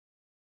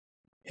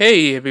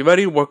Hey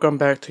everybody, welcome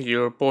back to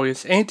your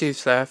boys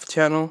Anti-Slav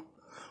channel.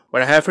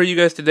 What I have for you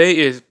guys today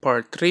is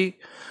part 3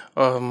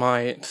 of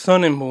my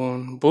Sun and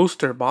Moon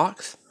booster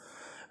box.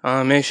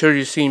 Make sure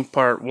you've seen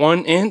part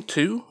 1 and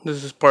 2.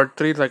 This is part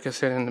 3 like I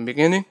said in the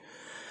beginning.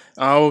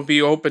 I will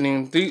be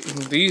opening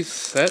these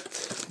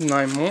sets,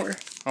 9 more.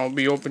 I'll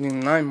be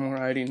opening 9 more.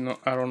 I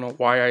don't know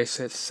why I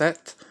said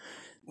set.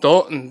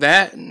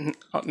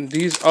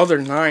 These other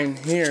 9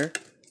 here,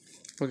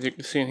 as you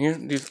can see in here,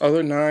 these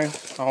other 9,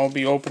 I'll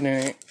be opening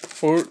it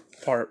for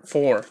part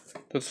 4.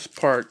 This is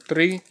part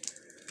 3.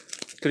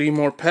 9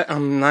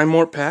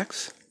 more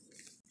packs.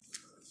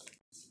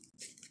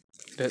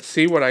 Let's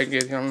see what I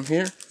get on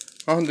here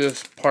on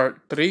this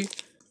part 3.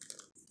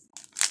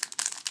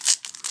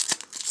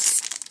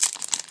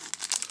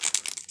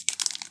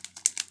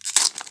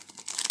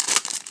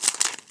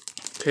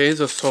 Okay, it's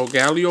a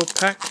Solgaleo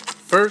pack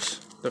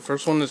first. The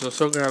first one is a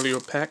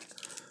Solgaleo pack.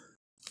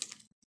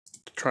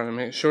 Trying to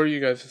make sure you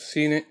guys have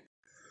seen it.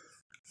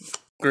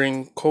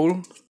 Green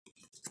code.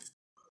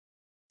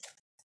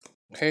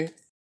 Okay,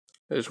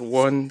 there's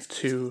 1,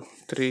 2,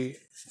 3,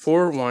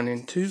 4, 1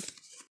 and 2.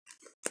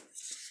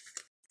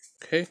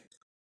 Okay,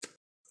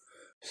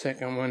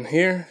 second one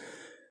here.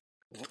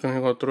 Just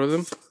gonna go through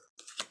them.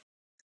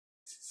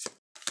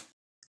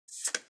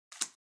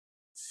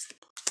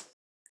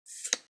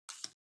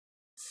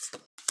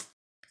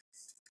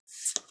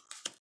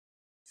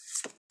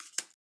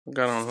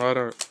 Got a lot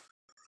of.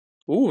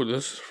 Ooh,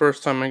 this is the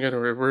first time I get a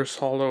reverse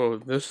holo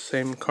of this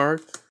same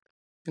card.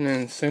 And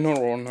then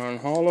Cinnamoroar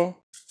non-holo.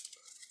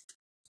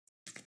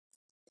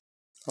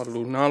 A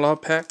Lunala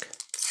pack.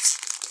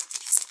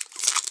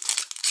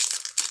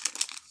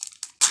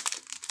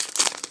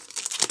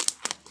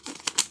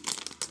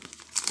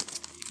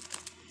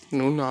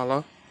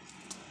 Lunala.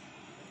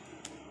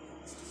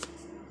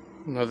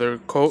 Another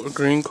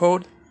green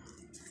code.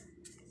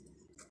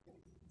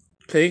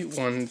 Okay,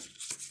 1,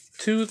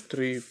 2,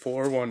 3,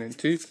 4, 1 and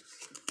 2.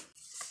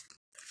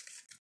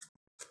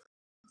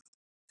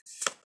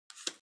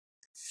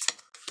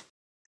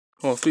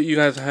 Hopefully you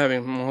guys are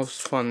having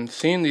most fun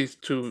seeing these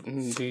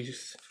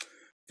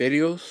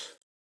videos.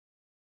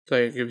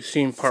 Like you've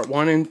seen part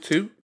 1 and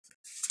 2.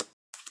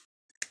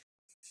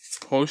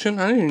 Potion?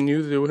 I didn't even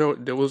knew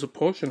there was a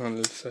potion on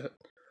this set.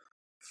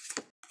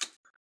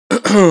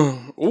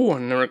 Ooh,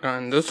 I've never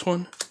gotten this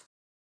one.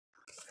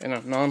 And a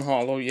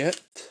non-holo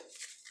yet.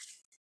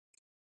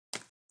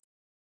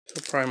 So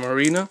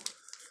Primarina.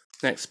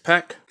 Next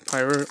pack,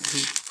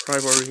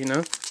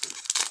 Primarina.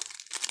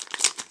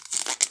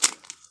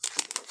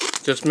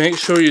 Just make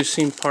sure you've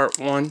seen part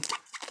 1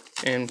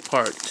 and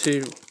part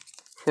 2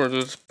 for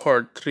this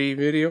part 3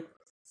 video.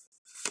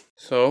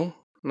 So,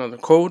 another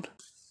code.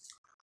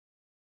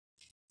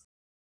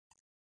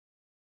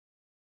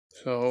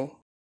 So,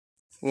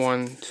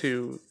 1,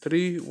 2,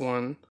 3,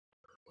 1,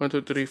 1,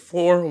 2, 3,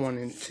 4, 1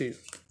 and 2.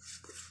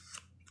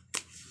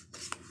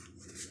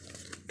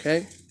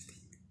 Okay.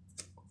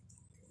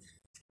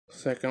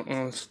 Second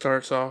one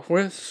starts off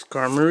with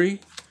Skarmory,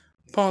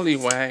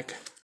 Poliwag,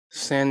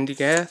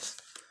 Sandygast,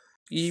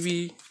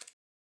 Eevee,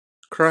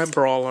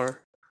 Crabrawler,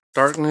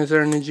 Darkness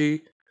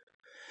Energy.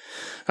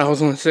 I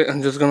was gonna say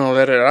I'm just gonna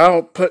let it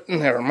out, but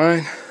never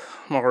mind.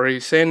 I'm already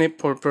saying it.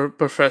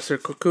 Professor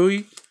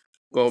Kukui,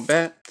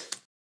 Golbat,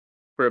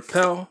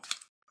 Repel,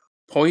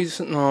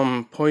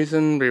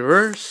 Poison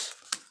Reverse,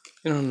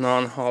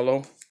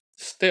 non-holo.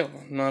 Still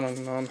not a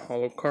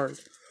non-holo card.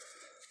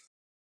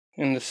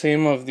 And the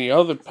same of the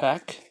other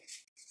pack.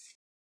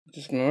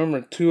 Just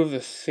remember 2 of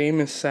the same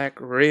exact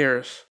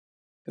rares.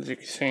 As you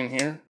can see in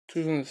here. 2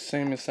 of the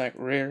same exact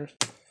rares.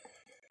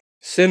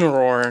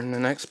 Cinnamoroar in the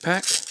next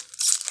pack.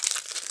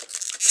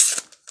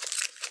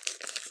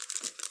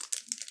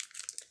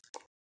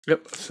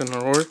 Yep,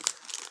 Cinnamoroar.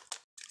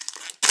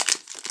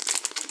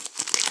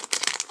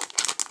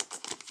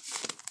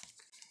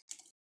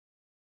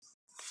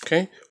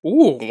 Okay.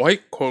 Ooh,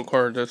 white code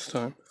card this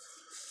time.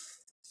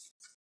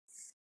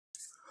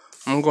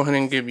 I'm gonna go ahead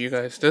and give you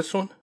guys this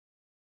one.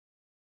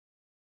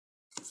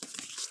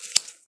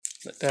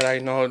 That I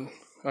know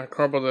I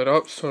crumbled it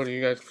up so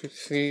you guys could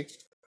see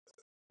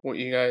what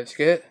you guys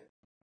get.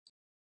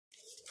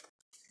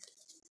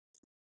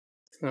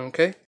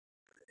 Okay.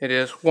 It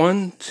is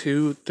 1,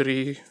 2,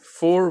 3,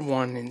 4,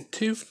 1 and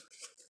 2.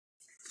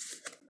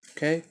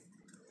 Okay.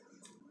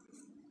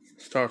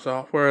 Starts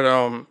off with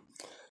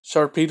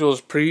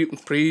Sharpedo's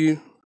pre-evolve.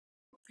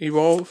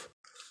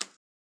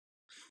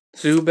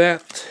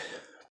 Zubat,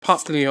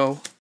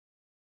 Popplio,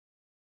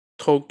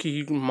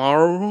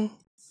 Tokimaru,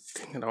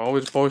 I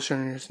always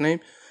butcher his name,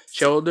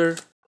 Shelter,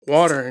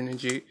 Water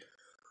Energy,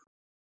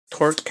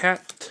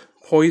 Tortcat,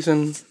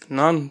 Poison,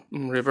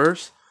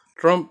 non-reverse,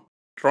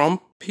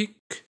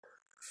 Drumpeak,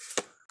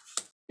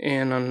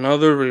 and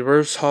another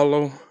reverse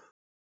holo,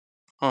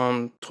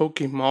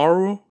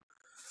 Tokimaru.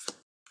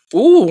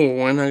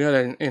 Ooh, and I got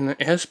an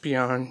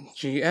Espeon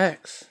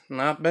GX.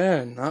 Not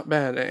bad, not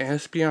bad, an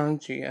Espeon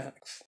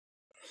GX.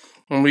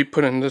 And we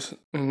put in this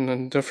in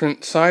a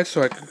different side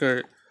so I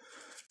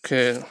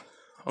could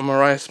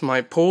memorize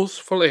my pulls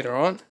for later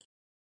on.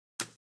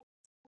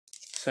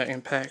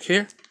 second pack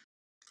here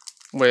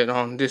with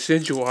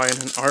Decidueye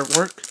and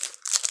artwork.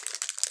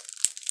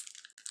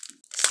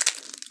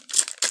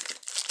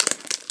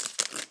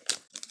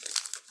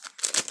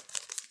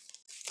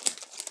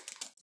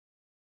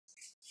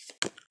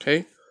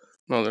 Okay,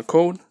 another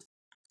code.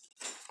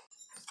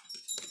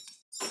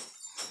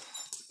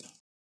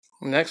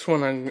 Next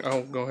one,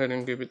 I'll go ahead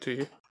and give it to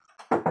you.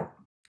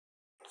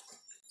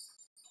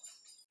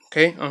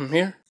 Okay, I'm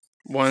here.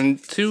 1,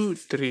 2,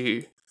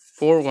 3,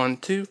 4, 1,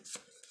 2.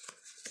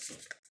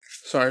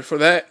 Sorry for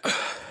that.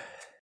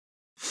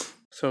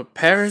 So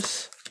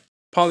Paris,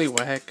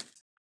 Poliwag,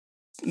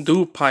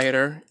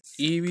 Dewpider,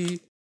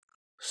 Eevee,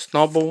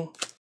 Snubbull.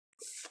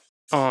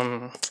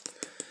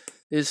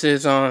 This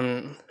is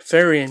on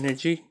Fairy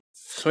Energy,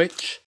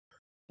 Switch,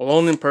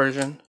 Alolan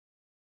Persian,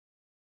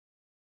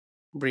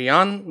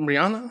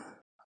 Brianna?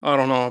 I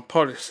don't know, I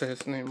probably said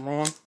his name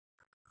wrong.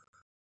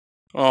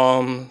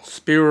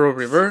 Spearow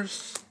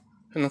Reverse,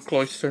 and a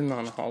Cloyster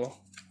non-holo.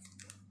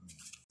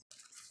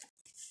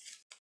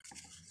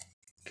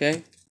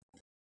 Okay.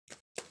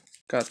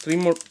 Got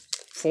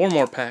 4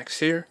 more packs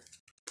here.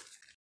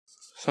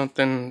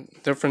 Something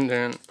different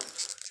than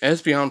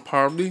Espeon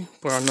probably,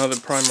 for another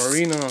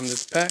Primarina on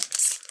this pack.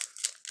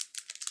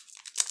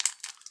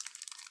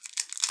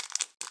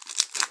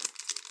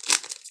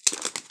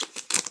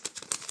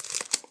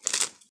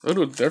 A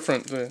little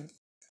different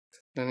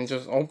than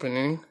just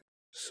opening.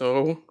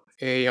 So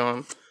a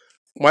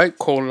white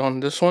coat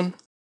on this one.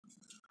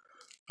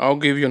 I'll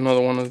give you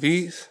another one of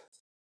these.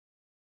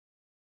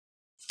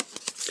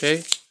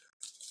 Okay.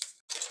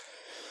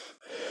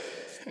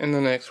 And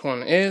the next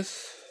one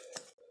is,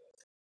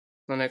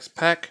 the next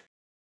pack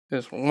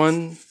is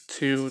 1,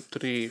 2,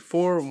 3,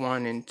 4,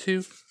 1 and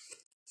 2.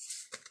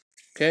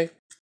 Okay.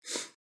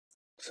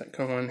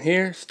 Second one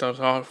here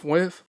starts off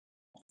with,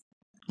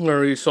 I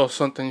already saw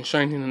something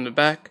shining in the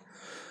back.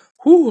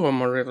 Whew,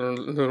 I'm a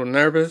little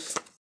nervous.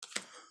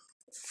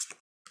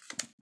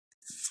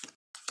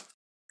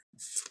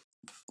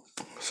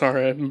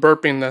 Sorry, I'm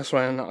burping, that's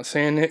why I'm not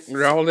saying it.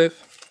 Growlithe,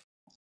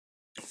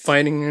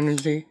 Fighting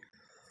Energy,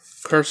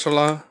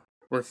 Cursula,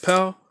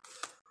 Repel,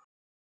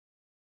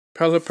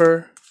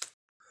 Pelipper,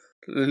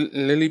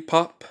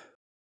 Lillipup.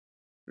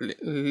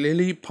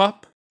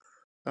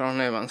 I don't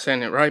know if I'm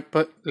saying it right,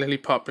 but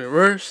Lillipup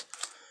Reverse,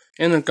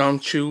 and a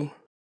Gumshoe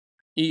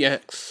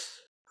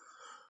EX.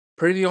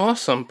 Pretty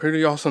awesome,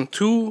 pretty awesome.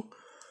 Two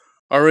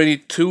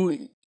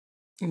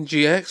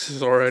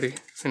GXs already,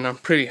 and I'm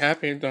pretty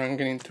happy that I'm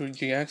getting 2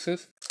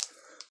 GXs.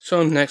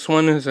 So next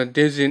one is a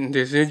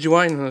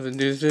Decidueye, another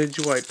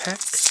Decidueye pack.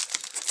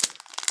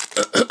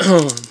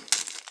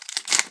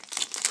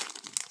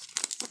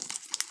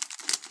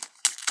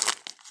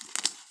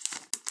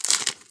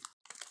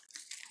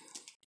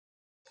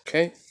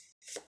 Okay,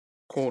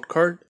 cold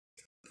card.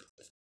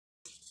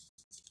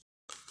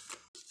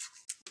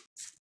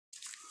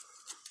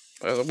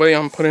 By the way,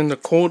 I'm putting the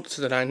codes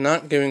that I'm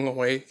not giving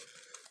away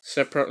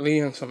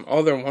separately on some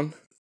other one.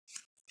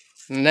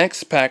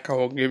 Next pack, I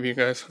will give you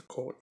guys a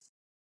code.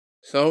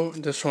 So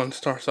this one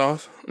starts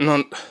off. I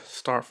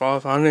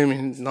haven't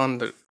even done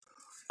the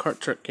card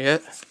trick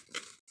yet.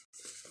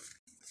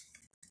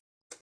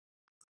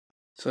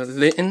 So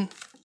Litten,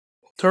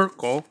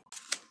 Turkle,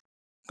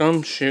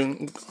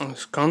 Gumshoe,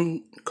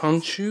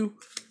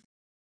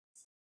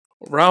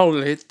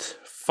 Rowlet.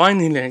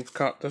 Finally, I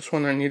got this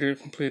one. I needed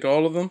to complete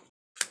all of them.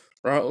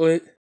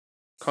 Rowlet,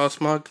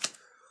 Cosmog,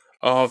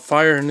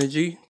 Fire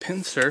Energy,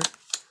 Pinsir,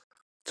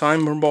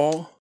 Timer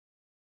Ball,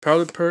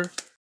 Pelipper,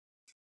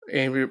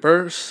 a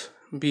reverse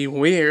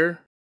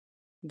Beware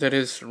that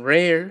is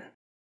rare,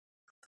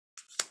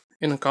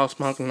 and a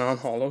Cosmog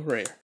non-holo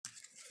rare.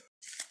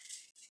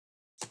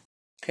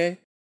 Okay,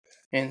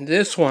 and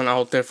this one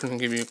I'll definitely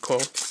give you a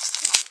code.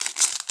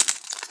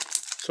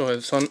 So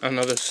it's on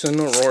another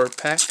Cineroar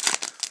pack.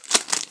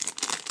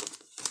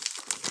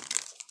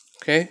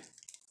 Okay.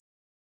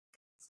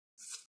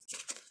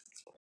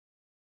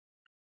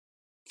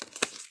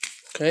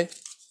 Okay,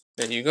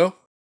 there you go.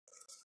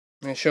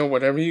 Make sure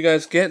whatever you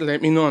guys get,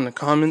 let me know in the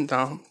comment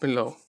down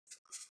below.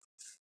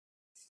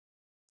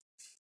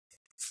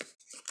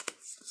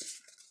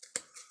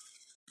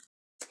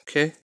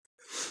 Okay,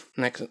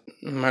 next,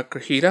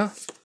 Makuhita,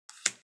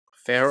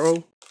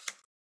 Pharaoh,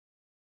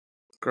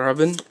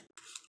 Grubbin,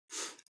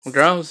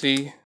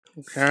 Drowsy,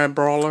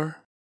 Crabrawler,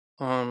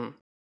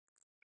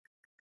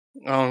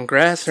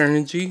 Grass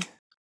Energy,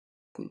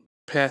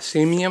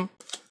 Passimium,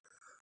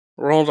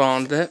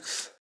 Rollon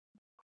Dex,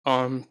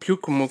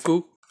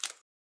 Pyukumuku,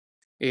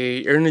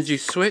 a Energy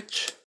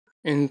Switch,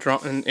 and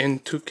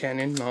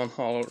Toucannon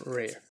non-holo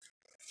rare.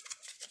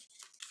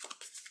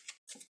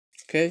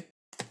 Okay,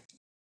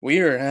 I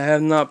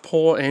have not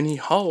pulled any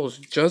holos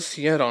just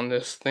yet on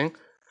this thing.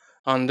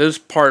 On this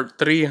part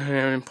 3, I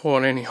haven't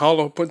pulled any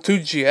holo, but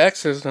 2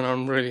 GXs, and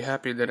I'm really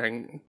happy that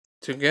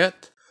to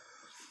get.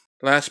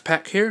 Last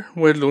pack here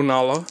with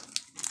Lunala.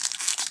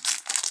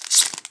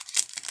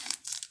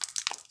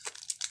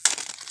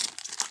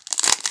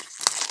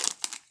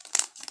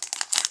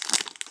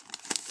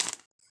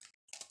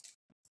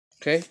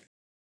 Okay,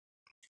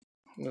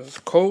 this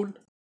code.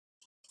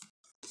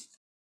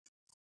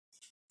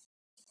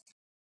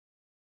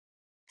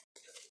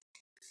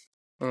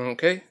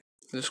 Okay,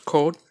 this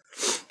code.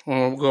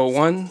 We'll go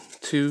 1,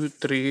 2,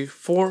 3,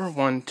 4,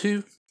 1,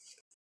 2.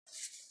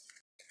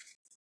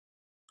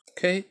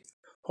 Okay.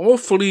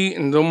 Hopefully,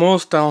 the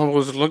most I'm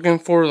looking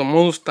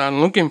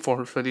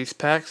for these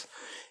packs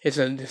is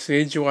a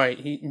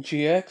Decidueye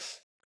GX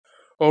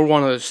or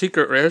one of the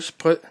secret rares.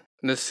 But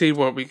let's see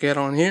what we get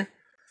on here.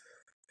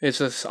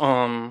 It's a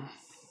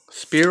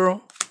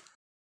Spearow,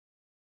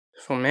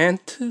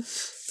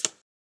 Fomantis.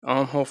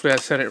 Hopefully I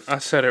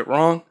said it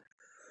wrong.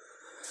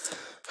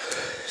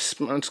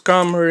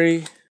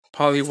 Skarmory,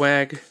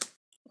 Poliwag,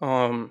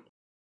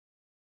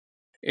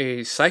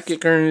 a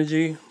Psychic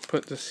Energy.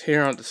 Put this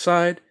here on the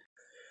side.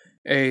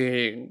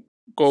 A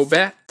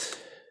Golbat,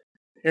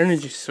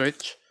 Energy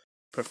Switch,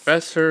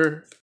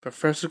 Professor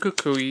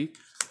Kukui,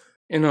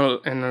 in a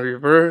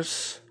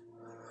reverse,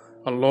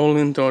 a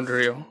Alolan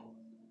Dodrio.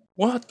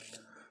 What?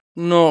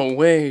 No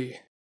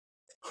way.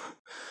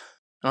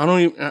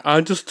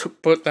 I just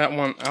put that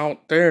one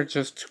out there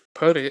just to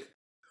put it.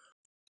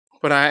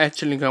 But I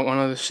actually got one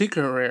of the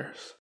secret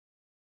rares.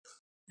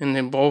 And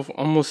they're both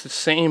almost the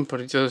same, but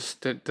it's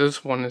just that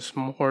this one is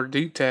more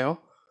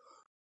detail.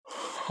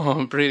 Oh,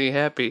 I'm pretty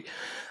happy.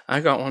 I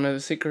got one of the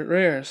secret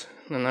rares,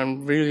 and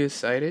I'm really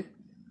excited.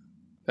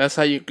 That's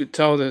how you could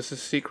tell this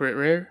is secret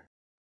rare.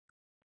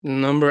 The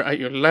number at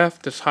your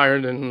left is higher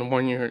than the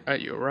one you're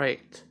at your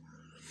right.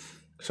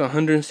 So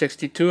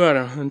 162 out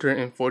of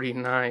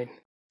 149.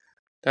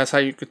 That's how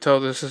you could tell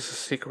this is a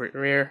secret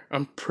rare.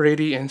 I'm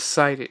pretty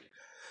excited.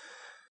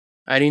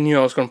 I didn't know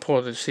I was going to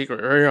pull the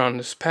secret rare on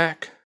this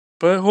pack.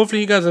 But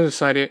hopefully you guys are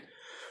excited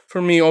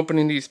for me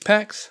opening these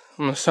packs.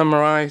 I'm going to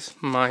summarize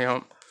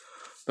my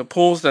the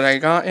pulls that I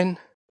got in.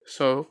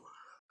 So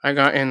I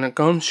got in the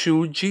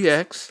Gumshoe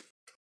GX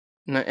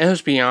and the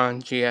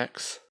Espeon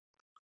GX.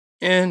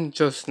 And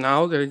just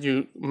now that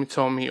you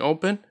saw me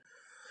open,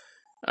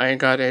 I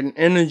got an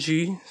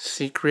Energy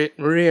Secret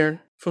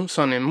Rare from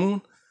Sun and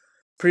Moon.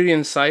 Pretty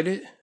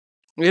excited.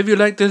 If you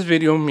like this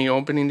video, me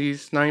opening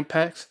these 9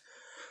 packs,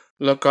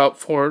 look out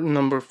for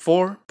number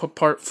 4,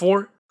 part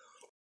 4.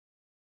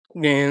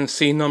 And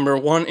see number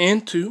 1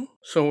 and 2,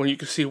 so you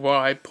can see what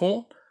I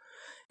pulled.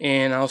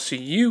 And I'll see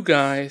you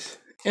guys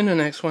in the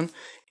next one.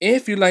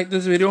 If you like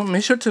this video,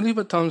 make sure to leave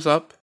a thumbs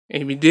up.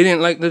 If you didn't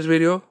like this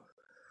video,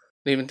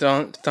 leave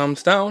a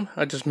thumbs down.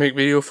 I just make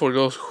video for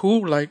those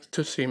who like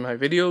to see my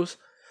videos.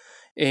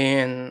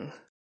 And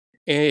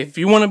if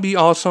you want to be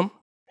awesome,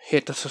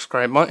 hit the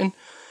subscribe button.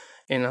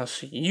 And I'll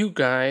see you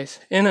guys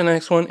in the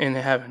next one. And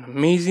have an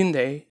amazing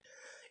day.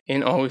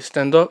 And always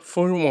stand up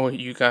for what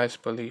you guys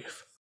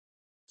believe.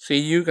 See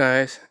you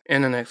guys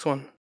in the next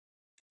one.